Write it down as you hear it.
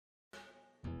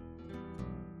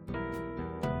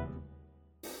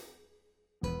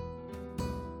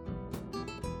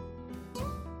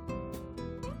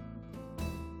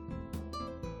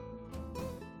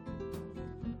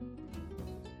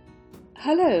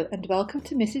Hello and welcome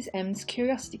to Mrs. M's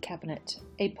Curiosity Cabinet,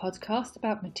 a podcast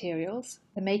about materials,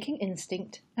 the making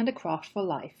instinct and a craft for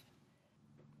life.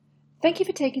 Thank you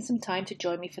for taking some time to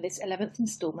join me for this 11th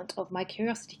instalment of my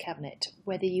Curiosity Cabinet,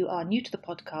 whether you are new to the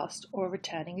podcast or a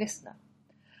returning listener.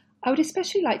 I would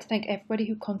especially like to thank everybody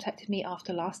who contacted me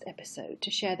after last episode to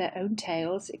share their own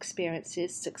tales,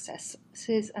 experiences,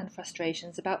 successes and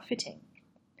frustrations about fitting.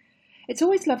 It's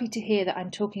always lovely to hear that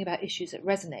I'm talking about issues that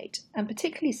resonate, and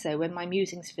particularly so when my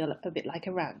musings feel a bit like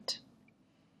a rant.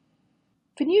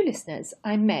 For new listeners,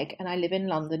 I'm Meg and I live in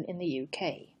London in the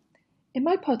UK. In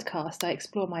my podcast, I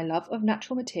explore my love of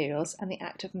natural materials and the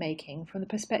act of making from the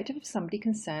perspective of somebody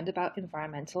concerned about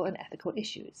environmental and ethical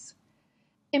issues.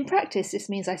 In practice, this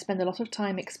means I spend a lot of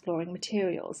time exploring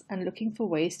materials and looking for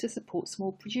ways to support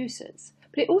small producers,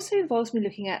 but it also involves me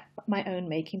looking at my own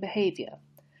making behaviour.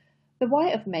 The why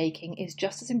of making is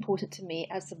just as important to me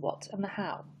as the what and the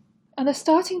how. And the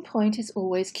starting point is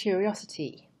always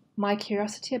curiosity. My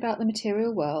curiosity about the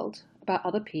material world, about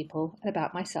other people, and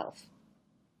about myself.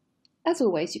 As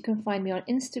always, you can find me on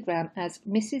Instagram as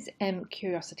Mrs. M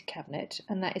Curiosity Cabinet,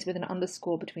 and that is with an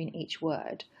underscore between each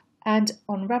word, and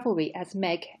on Ravelry as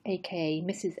Meg, aka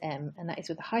Mrs. M, and that is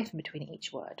with a hyphen between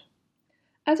each word.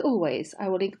 As always, I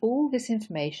will link all this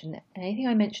information and anything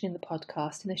I mention in the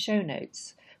podcast in the show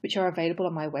notes, which are available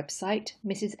on my website,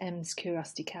 Mrs. M's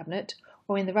Curiosity Cabinet,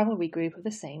 or in the Ravelry group of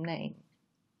the same name.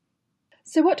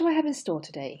 So what do I have in store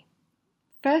today?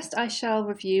 First, I shall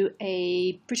review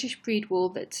a British breed wool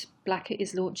that Blacker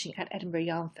is launching at Edinburgh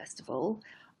Yarn Festival.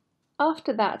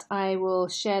 After that, I will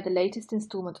share the latest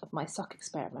instalment of my sock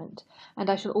experiment, and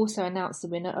I shall also announce the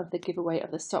winner of the giveaway of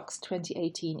the Socks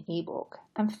 2018 ebook.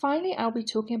 And finally, I'll be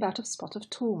talking about a spot of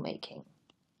tool making.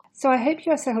 So I hope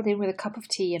you are settled in with a cup of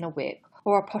tea and a whip,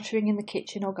 or are pottering in the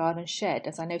kitchen or garden shed,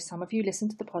 as I know some of you listen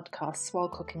to the podcasts while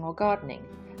cooking or gardening.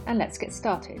 And let's get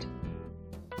started.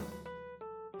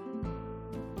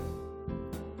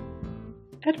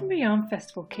 Edinburgh Yarn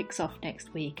Festival kicks off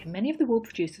next week, and many of the wool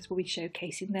producers will be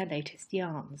showcasing their latest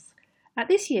yarns. At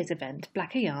this year's event,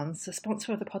 Blacker Yarns, the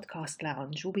sponsor of the Podcast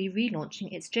Lounge, will be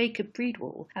relaunching its Jacob breed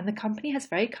wool, and the company has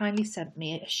very kindly sent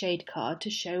me a shade card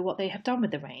to show what they have done with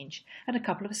the range, and a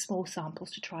couple of small samples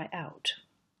to try out.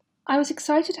 I was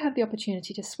excited to have the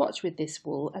opportunity to swatch with this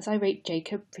wool, as I rate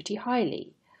Jacob pretty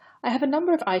highly. I have a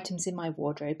number of items in my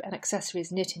wardrobe and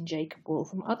accessories knit in Jacob wool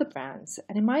from other brands,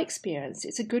 and in my experience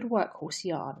it's a good workhorse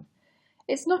yarn.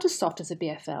 It's not as soft as a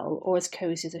BFL or as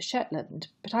cosy as a Shetland,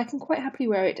 but I can quite happily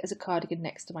wear it as a cardigan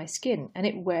next to my skin, and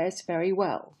it wears very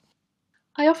well.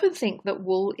 I often think that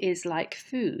wool is like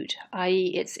food,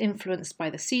 i.e. it's influenced by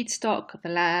the seed stock, the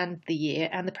land, the year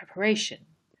and the preparation.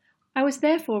 I was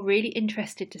therefore really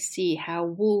interested to see how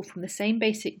wool from the same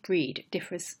basic breed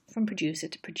differs from producer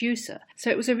to producer, so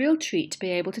it was a real treat to be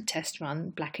able to test run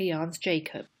Blacker Yarns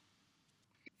Jacob.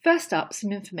 First up,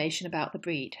 some information about the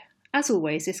breed. As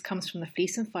always, this comes from the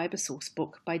Fleece and Fibre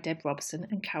Sourcebook by Deb Robson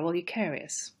and Carol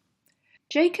Eucharius.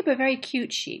 Jacob are very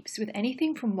cute sheeps with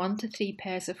anything from 1 to 3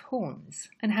 pairs of horns,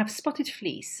 and have spotted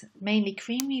fleece, mainly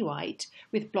creamy white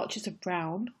with blotches of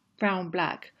brown,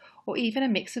 brown-black, or even a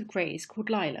mix of greys called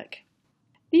lilac.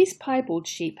 These piebald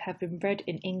sheep have been bred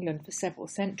in England for several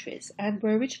centuries and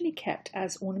were originally kept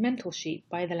as ornamental sheep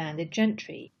by the landed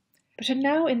gentry, but are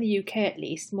now, in the UK at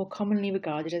least, more commonly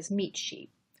regarded as meat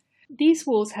sheep. These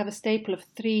wools have a staple of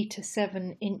 3 to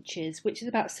 7 inches, which is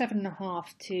about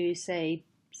 7.5 to, say,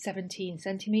 17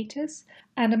 centimetres,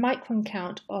 and a micron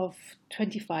count of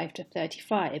 25 to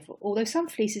 35, although some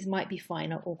fleeces might be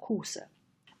finer or coarser.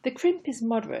 The crimp is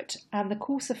moderate, and the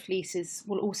coarser fleeces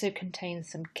will also contain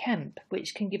some kemp,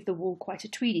 which can give the wool quite a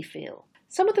tweedy feel.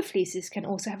 Some of the fleeces can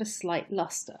also have a slight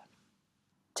lustre.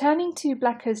 Turning to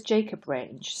Blacker's Jacob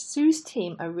range, Sue's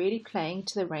team are really playing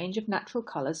to the range of natural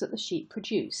colours that the sheep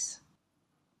produce.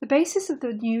 The basis of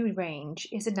the new range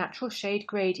is a natural shade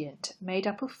gradient made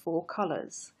up of 4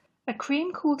 colours: a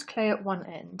cream called clay at one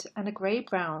end and a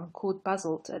grey-brown called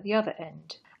basalt at the other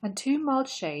end, and 2 mild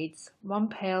shades, one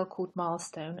pale called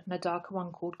milestone and a darker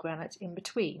one called granite in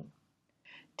between.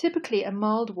 Typically a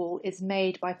mild wool is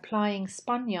made by plying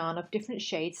spun yarn of different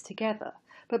shades together,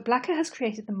 but Blacker has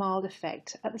created the mild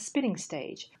effect at the spinning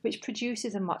stage, which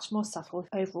produces a much more subtle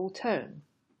overall tone.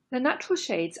 The natural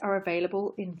shades are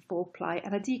available in 4-ply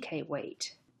and a DK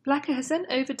weight. Blacker has then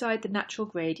overdyed the natural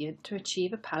gradient to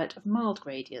achieve a palette of mild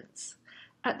gradients.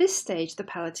 At this stage the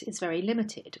palette is very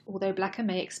limited, although Blacker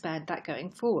may expand that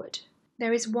going forward.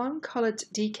 There is one coloured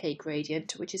DK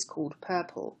gradient which is called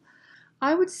purple.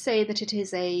 I would say that it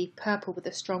is a purple with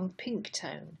a strong pink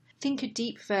tone. Think a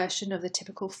deep version of the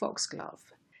typical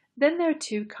foxglove. Then there are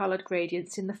 2 coloured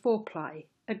gradients in the 4-ply,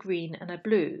 a green and a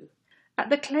blue. At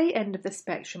the clay end of the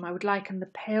spectrum, I would liken the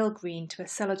pale green to a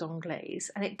celadon glaze,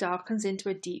 and it darkens into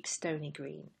a deep stony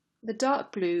green. The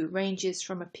dark blue ranges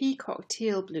from a peacock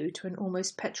teal blue to an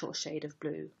almost petrol shade of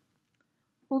blue.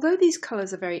 Although these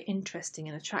colours are very interesting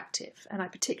and attractive, and I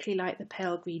particularly like the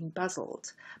pale green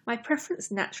basalt, my preference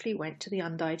naturally went to the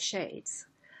undyed shades.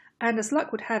 And as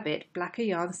luck would have it, Blacker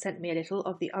Yarn sent me a little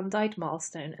of the undyed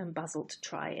Milestone and Basalt to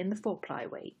try in the 4-ply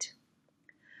weight.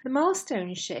 The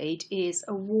Milestone shade is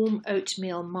a warm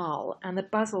oatmeal marl, and the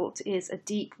Basalt is a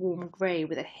deep warm grey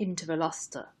with a hint of a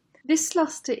lustre. This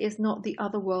lustre is not the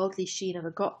otherworldly sheen of a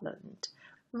Gotland.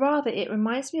 Rather, it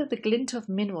reminds me of the glint of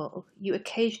mineral you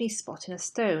occasionally spot in a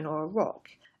stone or a rock,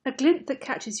 a glint that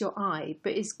catches your eye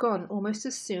but is gone almost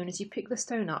as soon as you pick the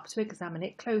stone up to examine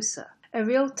it closer, a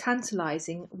real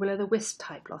tantalising will-o'-the-wisp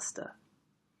type lustre.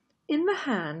 In the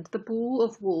hand, the ball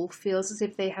of wool feels as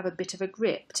if they have a bit of a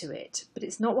grip to it, but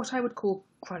it's not what I would call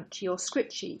crunchy or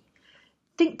scritchy.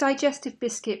 Think digestive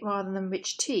biscuit rather than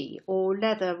rich tea, or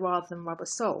leather rather than rubber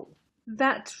sole.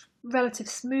 That relative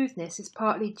smoothness is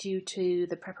partly due to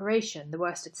the preparation, the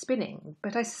worsted spinning,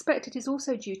 but I suspect it is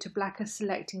also due to Blacker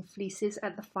selecting fleeces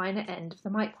at the finer end of the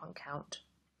micron count.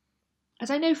 As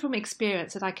I know from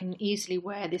experience that I can easily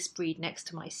wear this breed next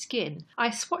to my skin, I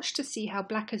swatched to see how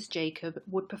Blacker's Jacob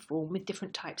would perform with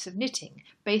different types of knitting,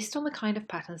 based on the kind of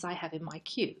patterns I have in my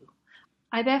queue.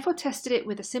 I therefore tested it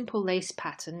with a simple lace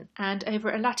pattern and over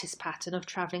a lattice pattern of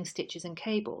travelling stitches and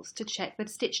cables to check the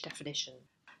stitch definition.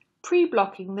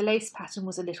 Pre-blocking, the lace pattern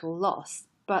was a little lost,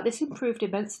 but this improved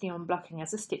immensely on blocking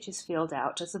as the stitches filled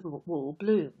out as the wool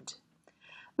bloomed.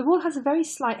 The wool has a very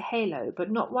slight halo, but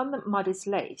not one that muddies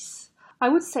lace. I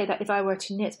would say that if I were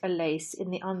to knit a lace in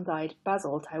the undyed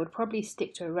Basalt, I would probably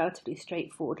stick to a relatively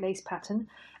straightforward lace pattern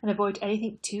and avoid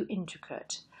anything too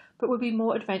intricate, but would be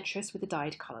more adventurous with the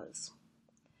dyed colours.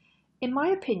 In my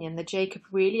opinion, the Jacob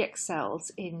really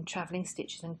excels in travelling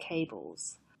stitches and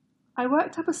cables. I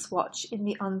worked up a swatch in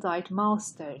the undyed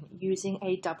Milestone using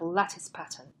a double lattice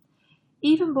pattern.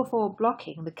 Even before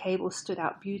blocking, the cable stood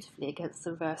out beautifully against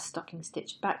the reverse stocking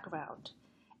stitch background.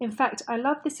 In fact, I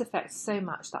loved this effect so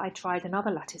much that I tried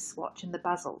another lattice swatch in the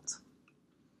Basalt.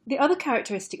 The other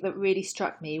characteristic that really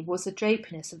struck me was the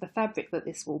drapiness of the fabric that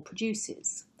this wool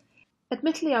produces.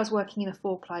 Admittedly, I was working in a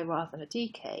 4-ply rather than a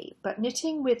DK, but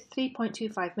knitting with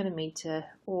 3.25mm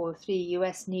or 3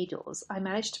 US needles, I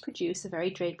managed to produce a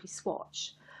very drapey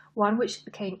swatch, one which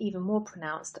became even more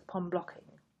pronounced upon blocking.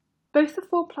 Both the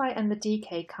 4-ply and the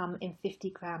DK come in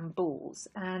 50-gram balls,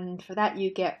 and for that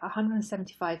you get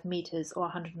 175 metres or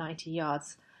 190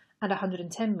 yards and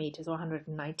 110 metres or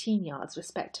 119 yards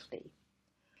respectively.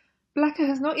 Blacker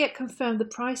has not yet confirmed the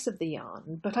price of the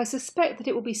yarn, but I suspect that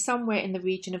it will be somewhere in the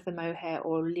region of the mohair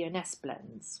or Lyonesse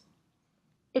blends.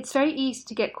 It's very easy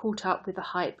to get caught up with the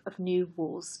hype of new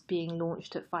wools being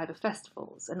launched at fibre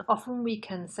festivals, and often we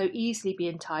can so easily be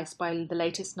enticed by the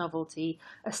latest novelty,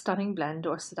 a stunning blend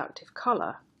or a seductive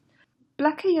colour.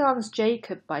 Blacker Yarn's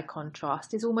Jacob, by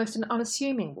contrast, is almost an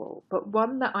unassuming wool, but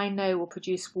one that I know will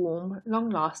produce warm,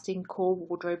 long-lasting core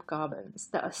wardrobe garments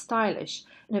that are stylish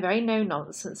in a very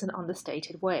no-nonsense and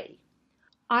understated way.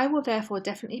 I will therefore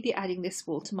definitely be adding this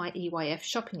wool to my EYF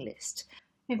shopping list.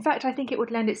 In fact, I think it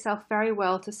would lend itself very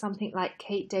well to something like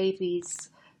Kate Davies'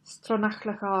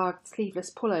 Stronachlachar sleeveless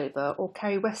pullover or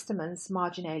Kerry Westerman's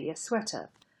Marginalia sweater.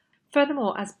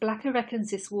 Furthermore, as Blacker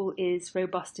reckons this wool is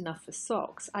robust enough for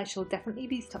socks, I shall definitely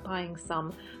be buying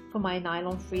some for my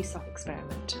nylon-free sock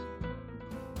experiment.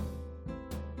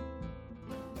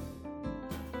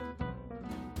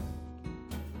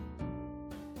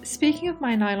 Speaking of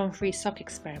my nylon-free sock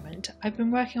experiment, I've been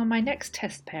working on my next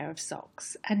test pair of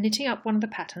socks and knitting up one of the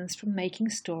patterns from Making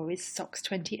Stories Socks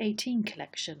 2018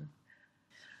 collection.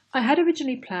 I had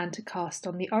originally planned to cast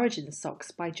on the Origin socks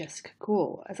by Jessica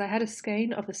Gore, as I had a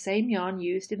skein of the same yarn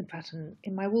used in the pattern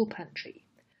in my wool pantry.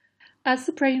 As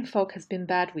the brain fog has been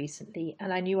bad recently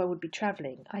and I knew I would be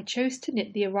travelling, I chose to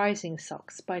knit the Arising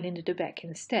socks by Linda de Beck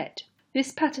instead.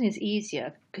 This pattern is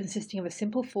easier, consisting of a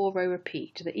simple 4-row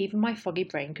repeat that even my foggy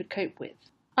brain could cope with.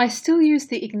 I still use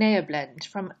the Ignea blend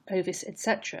from Ovis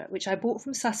etc., which I bought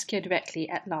from Saskia directly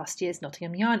at last year's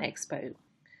Nottingham Yarn Expo.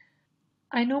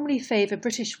 I normally favour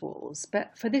British wools,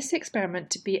 but for this experiment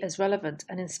to be as relevant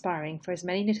and inspiring for as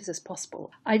many knitters as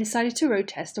possible, I decided to road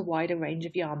test a wider range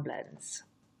of yarn blends.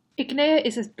 Ignea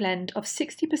is a blend of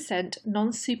 60%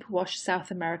 non-superwash South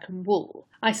American wool,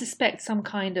 I suspect some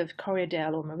kind of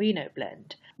Corriedale or Merino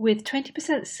blend, with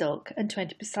 20% silk and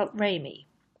 20% ramie.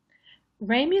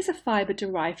 Ramie is a fibre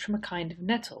derived from a kind of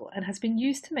nettle and has been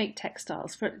used to make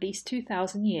textiles for at least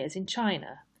 2,000 years in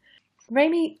China.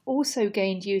 Ramie also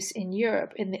gained use in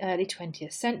Europe in the early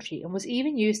 20th century and was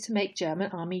even used to make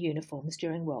German army uniforms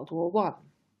during World War I.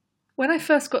 When I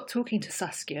first got talking to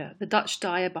Saskia, the Dutch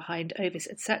dyer behind Ovis,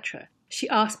 etc., she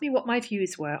asked me what my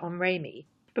views were on Ramie,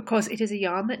 because it is a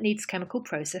yarn that needs chemical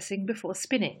processing before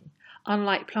spinning,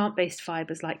 unlike plant-based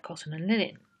fibres like cotton and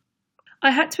linen.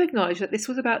 I had to acknowledge that this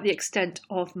was about the extent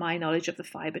of my knowledge of the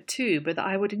fibre too, but that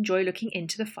I would enjoy looking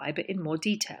into the fibre in more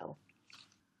detail.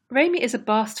 Ramie is a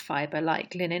bast fibre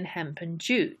like linen, hemp and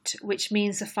jute, which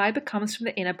means the fibre comes from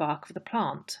the inner bark of the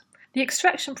plant. The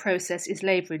extraction process is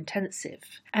labour-intensive,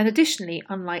 and additionally,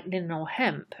 unlike linen or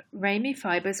hemp, Ramie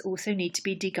fibres also need to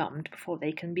be degummed before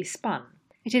they can be spun.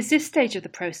 It is this stage of the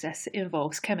process that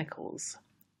involves chemicals.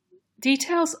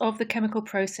 Details of the chemical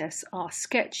process are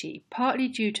sketchy, partly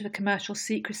due to the commercial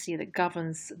secrecy that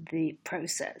governs the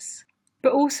process,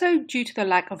 but also due to the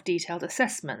lack of detailed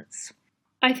assessments.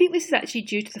 I think this is actually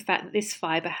due to the fact that this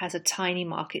fibre has a tiny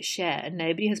market share and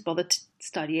nobody has bothered to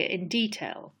study it in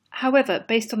detail. However,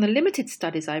 based on the limited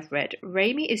studies I've read,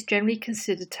 Ramie is generally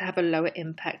considered to have a lower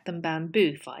impact than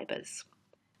bamboo fibres.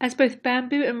 As both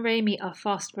bamboo and Ramie are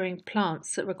fast-growing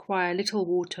plants that require little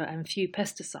water and few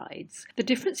pesticides, the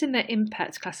difference in their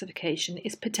impact classification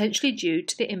is potentially due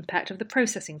to the impact of the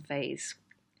processing phase.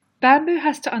 Bamboo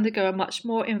has to undergo a much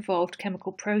more involved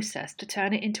chemical process to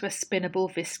turn it into a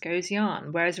spinnable viscose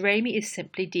yarn, whereas Ramie is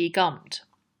simply degummed.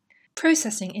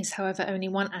 Processing is, however, only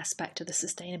one aspect of the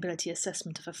sustainability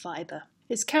assessment of a fibre.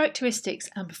 Its characteristics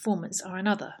and performance are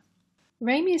another.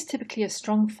 Ramie is typically a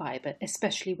strong fibre,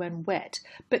 especially when wet,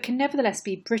 but can nevertheless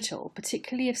be brittle,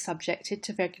 particularly if subjected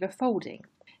to regular folding.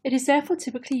 It is therefore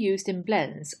typically used in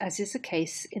blends, as is the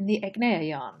case in the Egnea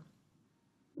yarn.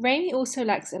 Ramie also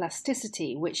lacks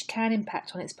elasticity, which can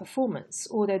impact on its performance,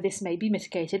 although this may be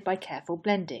mitigated by careful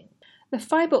blending. The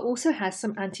fibre also has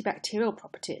some antibacterial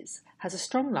properties, has a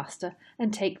strong luster,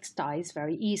 and takes dyes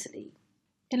very easily.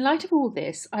 In light of all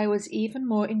this, I was even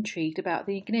more intrigued about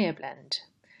the Egnea blend.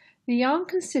 The yarn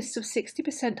consists of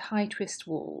 60% high twist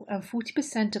wool and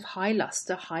 40% of high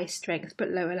luster, high strength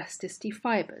but low elasticity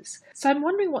fibres, so I'm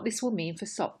wondering what this will mean for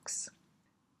socks.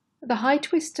 The high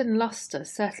twist and luster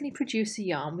certainly produce a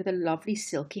yarn with a lovely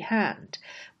silky hand,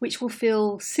 which will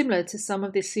feel similar to some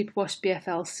of the Superwash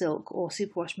BFL silk or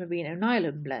Superwash merino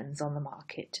nylon blends on the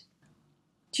market.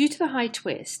 Due to the high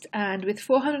twist, and with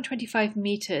 425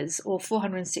 metres or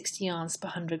 460 yarns per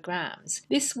 100 grams,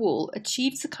 this wool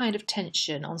achieves the kind of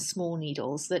tension on small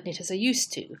needles that knitters are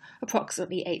used to,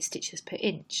 approximately 8 stitches per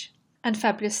inch. And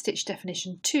fabulous stitch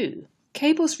definition too.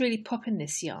 Cables really pop in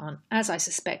this yarn, as I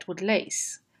suspect would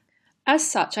lace. As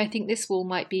such, I think this wool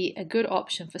might be a good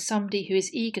option for somebody who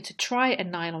is eager to try a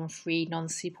nylon-free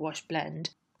non-superwash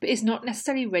blend, but is not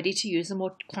necessarily ready to use a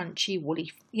more crunchy,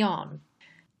 woolly yarn.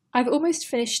 I've almost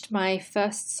finished my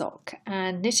first sock,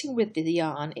 and knitting with the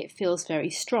yarn it feels very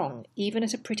strong, even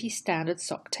at a pretty standard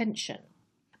sock tension.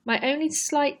 My only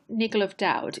slight niggle of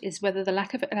doubt is whether the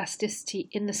lack of elasticity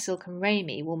in the silk and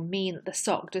Ramie will mean that the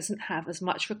sock doesn't have as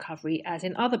much recovery as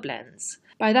in other blends.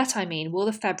 By that I mean, will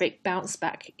the fabric bounce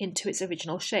back into its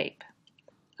original shape?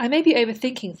 I may be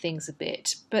overthinking things a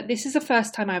bit, but this is the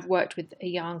first time I've worked with a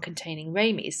yarn containing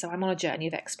Ramie, so I'm on a journey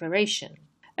of exploration.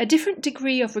 A different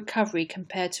degree of recovery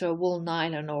compared to a wool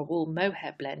nylon or wool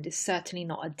mohair blend is certainly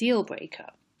not a deal breaker.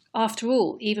 After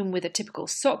all, even with a typical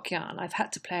sock yarn, I've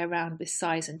had to play around with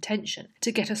size and tension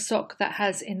to get a sock that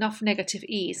has enough negative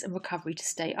ease and recovery to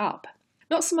stay up.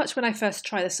 Not so much when I first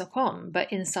try the sock on, but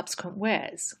in subsequent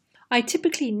wears. I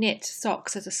typically knit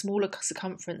socks at a smaller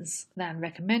circumference than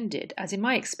recommended, as in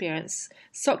my experience,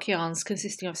 sock yarns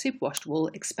consisting of superwashed wool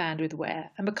expand with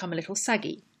wear and become a little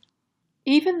saggy.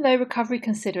 Even though recovery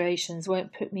considerations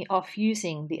won't put me off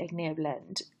using the Egnea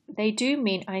blend, they do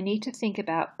mean I need to think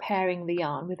about pairing the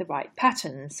yarn with the right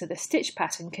pattern so the stitch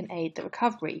pattern can aid the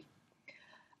recovery.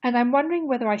 And I'm wondering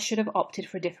whether I should have opted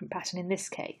for a different pattern in this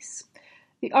case.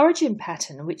 The origin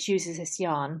pattern, which uses this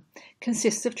yarn,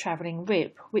 consists of travelling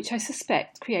rib, which I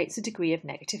suspect creates a degree of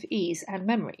negative ease and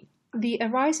memory. The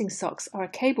arising socks are a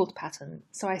cabled pattern,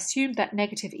 so I assumed that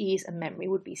negative ease and memory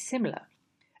would be similar.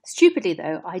 Stupidly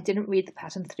though, I didn't read the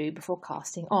pattern through before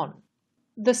casting on.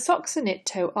 The socks are knit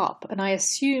toe up, and I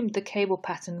assumed the cable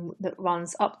pattern that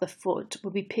runs up the foot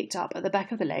would be picked up at the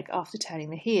back of the leg after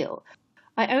turning the heel.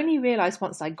 I only realised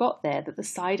once I got there that the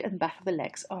side and back of the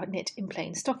legs are knit in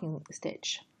plain stocking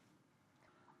stitch.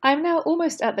 I am now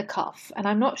almost at the cuff, and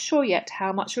I'm not sure yet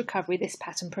how much recovery this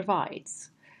pattern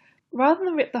provides. Rather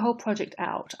than rip the whole project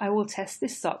out, I will test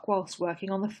this sock whilst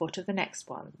working on the foot of the next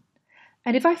one.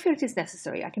 And if I feel it is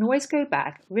necessary, I can always go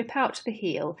back, rip out the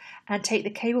heel, and take the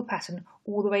cable pattern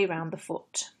all the way round the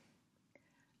foot.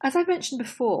 As I mentioned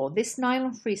before, this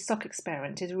nylon-free sock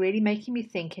experiment is really making me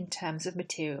think in terms of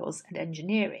materials and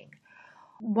engineering.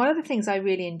 One of the things I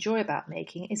really enjoy about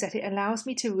making is that it allows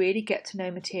me to really get to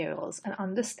know materials and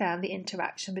understand the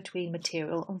interaction between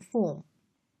material and form.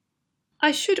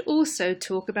 I should also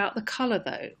talk about the colour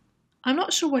though. I'm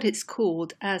not sure what it's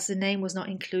called as the name was not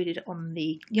included on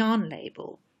the yarn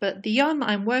label, but the yarn that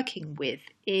I'm working with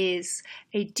is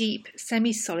a deep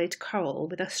semi-solid coral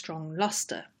with a strong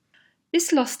lustre.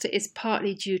 This lustre is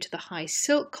partly due to the high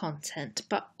silk content,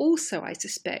 but also, I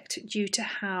suspect, due to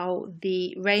how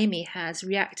the Ramie has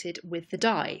reacted with the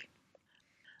dye.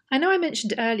 I know I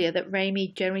mentioned earlier that Ramie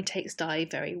generally takes dye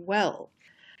very well.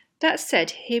 That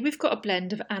said, here we've got a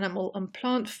blend of animal and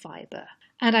plant fibre,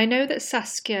 and I know that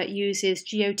Saskia uses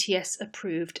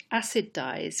GOTS-approved acid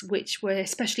dyes, which were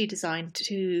especially designed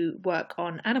to work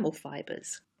on animal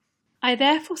fibres. I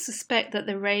therefore suspect that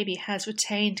the Ramie has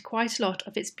retained quite a lot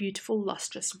of its beautiful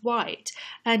lustrous white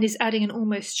and is adding an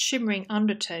almost shimmering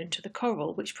undertone to the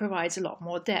coral, which provides a lot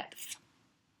more depth.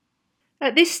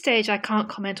 At this stage I can't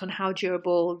comment on how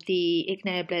durable the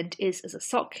Ignea blend is as a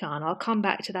sock yarn. I'll come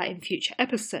back to that in future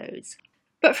episodes.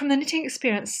 But from the knitting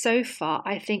experience so far,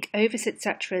 I think Ovis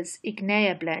Etc's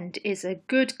Ignea blend is a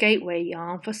good gateway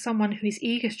yarn for someone who is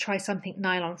eager to try something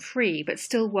nylon-free but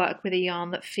still work with a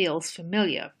yarn that feels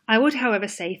familiar. I would, however,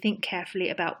 say think carefully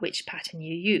about which pattern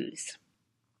you use.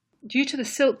 Due to the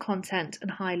silk content and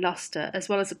high lustre, as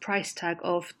well as a price tag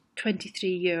of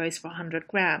 €23 for 100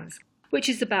 grams, which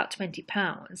is about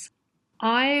 £20,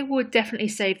 I would definitely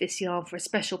save this yarn for a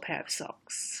special pair of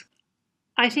socks.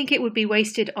 I think it would be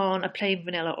wasted on a plain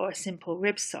vanilla or a simple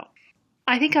rib sock.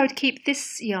 I think I would keep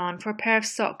this yarn for a pair of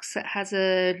socks that has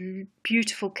a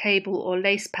beautiful cable or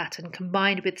lace pattern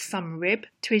combined with some rib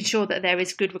to ensure that there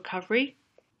is good recovery.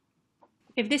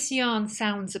 If this yarn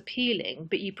sounds appealing,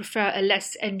 but you prefer a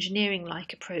less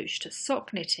engineering-like approach to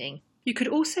sock knitting, you could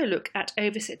also look at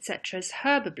Ovis Etc's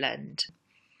Herba blend.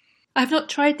 I've not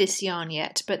tried this yarn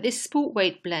yet, but this sport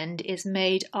weight blend is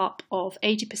made up of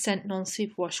 80%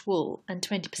 non-superwash wool and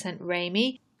 20%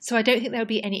 Ramie, so I don't think there will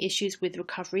be any issues with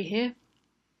recovery here.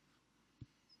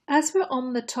 As we're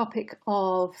on the topic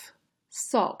of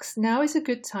socks, now is a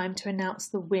good time to announce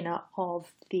the winner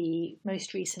of the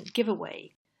most recent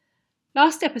giveaway.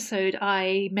 Last episode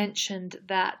I mentioned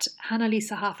that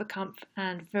Hannalisa Haferkamp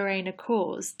and Verena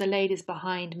Kors, the ladies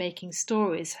behind Making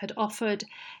Stories, had offered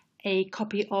a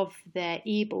copy of their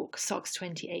ebook Socks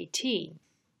 2018.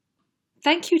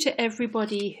 Thank you to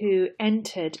everybody who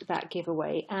entered that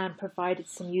giveaway and provided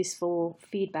some useful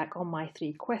feedback on my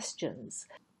 3 questions.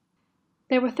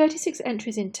 There were 36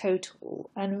 entries in total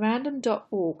and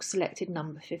random.org selected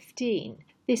number 15.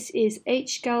 This is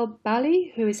H. Gal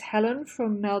Bally, who is Helen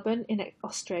from Melbourne in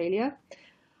Australia.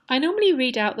 I normally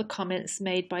read out the comments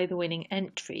made by the winning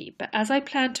entry, but as I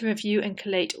plan to review and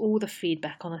collate all the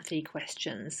feedback on the 3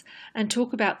 questions and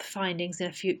talk about the findings in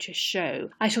a future show,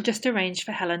 I shall just arrange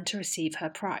for Helen to receive her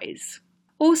prize.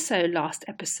 Also, last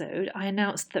episode, I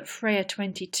announced that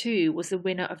Freya22 was the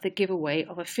winner of the giveaway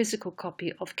of a physical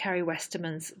copy of Carrie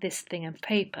Westerman's This Thing of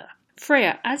Paper.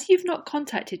 Freya, as you've not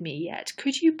contacted me yet,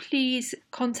 could you please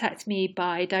contact me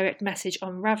by direct message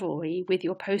on Ravelry with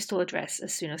your postal address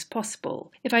as soon as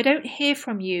possible? If I don't hear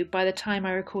from you by the time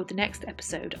I record the next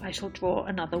episode, I shall draw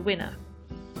another winner.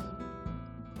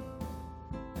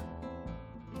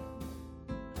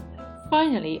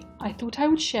 Finally, I thought I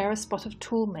would share a spot of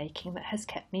tool making that has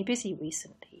kept me busy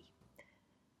recently.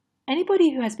 Anybody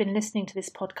who has been listening to this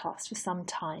podcast for some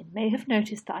time may have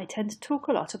noticed that I tend to talk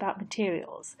a lot about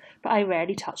materials, but I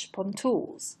rarely touch upon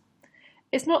tools.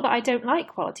 It's not that I don't like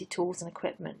quality tools and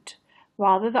equipment,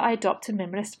 rather that I adopt a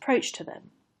minimalist approach to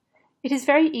them. It is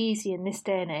very easy in this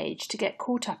day and age to get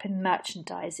caught up in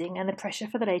merchandising and the pressure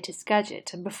for the latest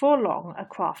gadget, and before long a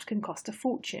craft can cost a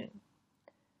fortune.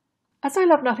 As I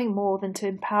love nothing more than to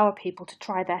empower people to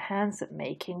try their hands at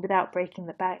making without breaking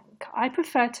the bank, I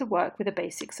prefer to work with a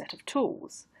basic set of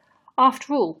tools.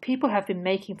 After all, people have been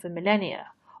making for millennia,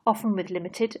 often with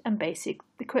limited and basic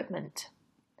equipment.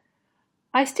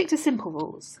 I stick to simple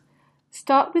rules.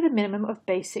 Start with a minimum of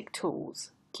basic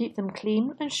tools. Keep them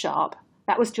clean and sharp.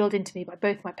 That was drilled into me by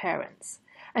both my parents.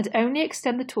 And only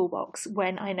extend the toolbox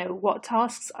when I know what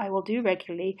tasks I will do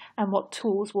regularly and what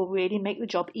tools will really make the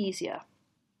job easier.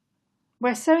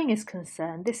 Where sewing is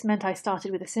concerned, this meant I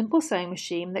started with a simple sewing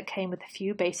machine that came with a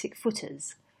few basic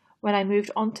footers. When I moved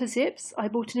on to zips, I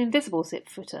bought an invisible zip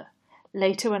footer.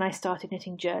 Later, when I started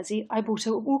knitting jersey, I bought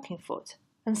a walking foot,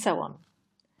 and so on.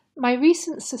 My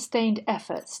recent sustained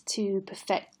efforts to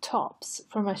perfect tops,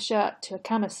 from a shirt to a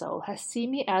camisole, has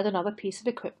seen me add another piece of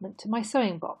equipment to my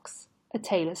sewing box, a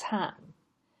tailor's ham.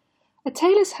 A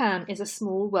tailor's ham is a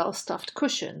small, well-stuffed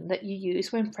cushion that you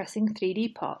use when pressing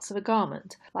 3D parts of a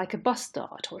garment, like a bust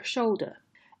dart or a shoulder.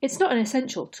 It's not an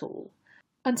essential tool.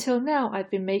 Until now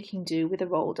I've been making do with a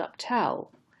rolled-up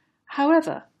towel.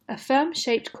 However, a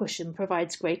firm-shaped cushion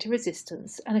provides greater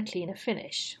resistance and a cleaner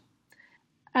finish.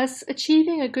 As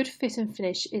achieving a good fit and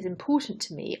finish is important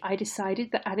to me, I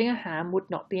decided that adding a ham would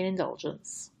not be an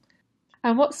indulgence.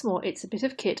 And what's more, it's a bit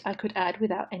of kit I could add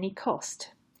without any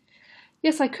cost.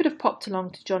 Yes, I could have popped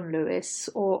along to John Lewis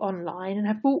or online and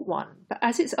have bought one, but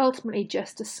as it's ultimately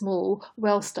just a small,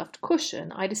 well-stuffed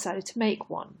cushion, I decided to make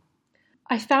one.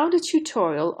 I found a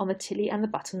tutorial on the Tilly and the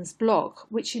Buttons blog,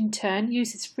 which in turn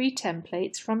uses free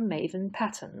templates from Maven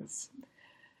Patterns.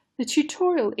 The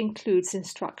tutorial includes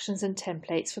instructions and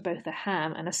templates for both a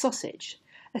ham and a sausage,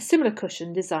 a similar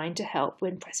cushion designed to help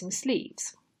when pressing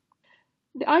sleeves.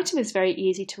 The item is very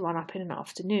easy to run up in an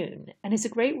afternoon, and is a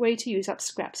great way to use up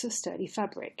scraps of sturdy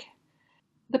fabric.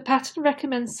 The pattern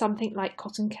recommends something like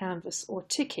cotton canvas or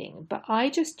ticking, but I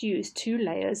just used 2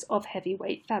 layers of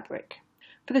heavyweight fabric.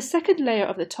 For the second layer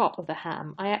of the top of the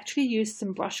ham, I actually used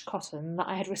some brushed cotton that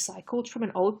I had recycled from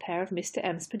an old pair of Mr.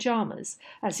 M's pyjamas,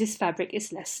 as this fabric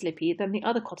is less slippy than the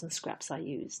other cotton scraps I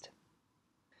used.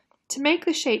 To make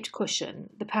the shaped cushion,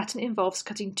 the pattern involves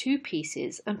cutting 2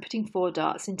 pieces and putting 4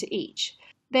 darts into each,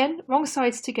 then wrong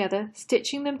sides together,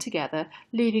 stitching them together,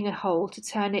 leaving a hole to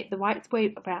turn it the right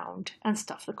way round and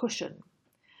stuff the cushion.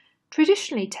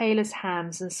 Traditionally, tailors'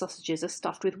 hams and sausages are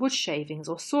stuffed with wood shavings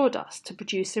or sawdust to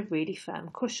produce a really firm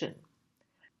cushion.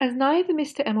 As neither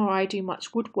Mr. M or I do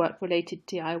much woodwork-related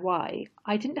DIY,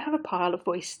 I didn't have a pile of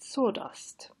waste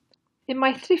sawdust. In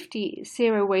my thrifty,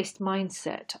 zero-waste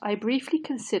mindset, I briefly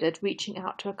considered reaching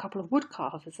out to a couple of wood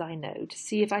carvers I know to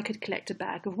see if I could collect a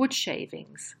bag of wood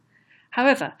shavings.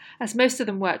 However, as most of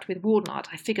them worked with walnut,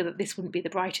 I figured that this wouldn't be the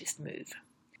brightest move.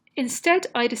 Instead,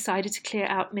 I decided to clear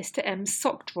out Mr. M's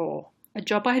sock drawer, a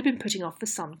job I had been putting off for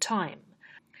some time.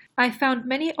 I found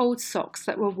many old socks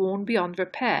that were worn beyond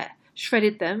repair,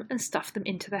 shredded them and stuffed them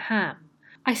into the ham.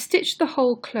 I stitched the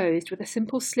hole closed with a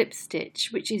simple slip stitch,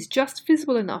 which is just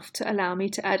visible enough to allow me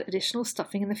to add additional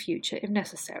stuffing in the future if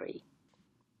necessary.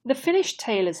 The finished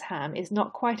tailor's ham is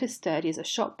not quite as sturdy as a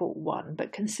shop-bought one,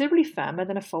 but considerably firmer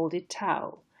than a folded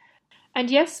towel. And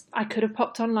yes, I could have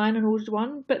popped online and ordered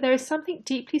one, but there is something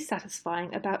deeply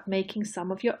satisfying about making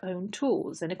some of your own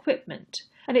tools and equipment,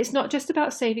 and it's not just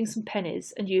about saving some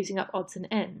pennies and using up odds and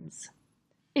ends.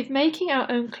 If making our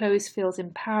own clothes feels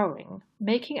empowering,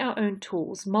 making our own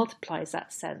tools multiplies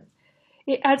that sense.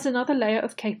 It adds another layer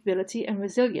of capability and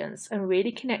resilience and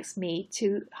really connects me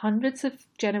to hundreds of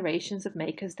generations of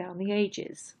makers down the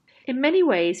ages. In many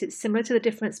ways, it's similar to the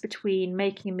difference between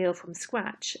making a meal from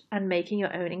scratch and making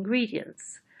your own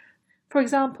ingredients. For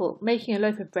example, making a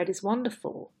loaf of bread is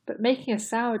wonderful, but making a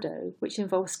sourdough, which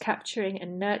involves capturing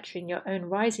and nurturing your own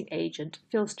rising agent,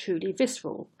 feels truly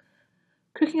visceral.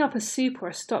 Cooking up a soup or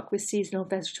a stock with seasonal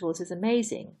vegetables is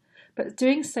amazing, but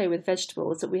doing so with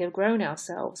vegetables that we have grown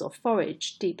ourselves or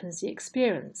foraged deepens the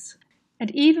experience. And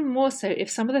even more so if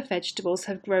some of the vegetables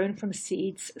have grown from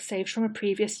seeds saved from a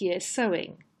previous year's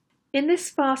sowing. In this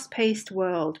fast-paced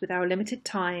world, with our limited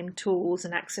time, tools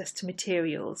and access to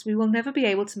materials, we will never be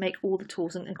able to make all the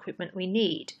tools and equipment we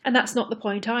need, and that's not the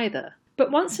point either.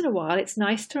 But once in a while, it's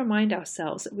nice to remind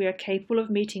ourselves that we are capable of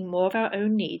meeting more of our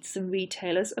own needs than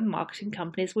retailers and marketing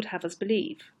companies would have us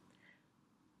believe.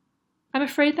 I'm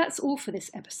afraid that's all for this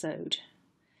episode.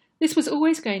 This was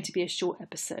always going to be a short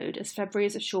episode, as February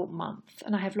is a short month,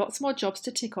 and I have lots more jobs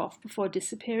to tick off before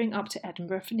disappearing up to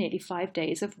Edinburgh for nearly 5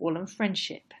 days of wool and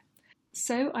friendship.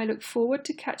 So I look forward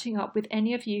to catching up with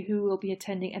any of you who will be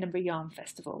attending Edinburgh Yarn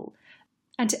Festival.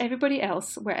 And to everybody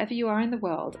else, wherever you are in the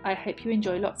world, I hope you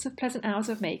enjoy lots of pleasant hours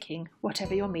of making,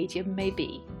 whatever your medium may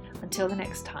be. Until the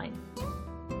next time.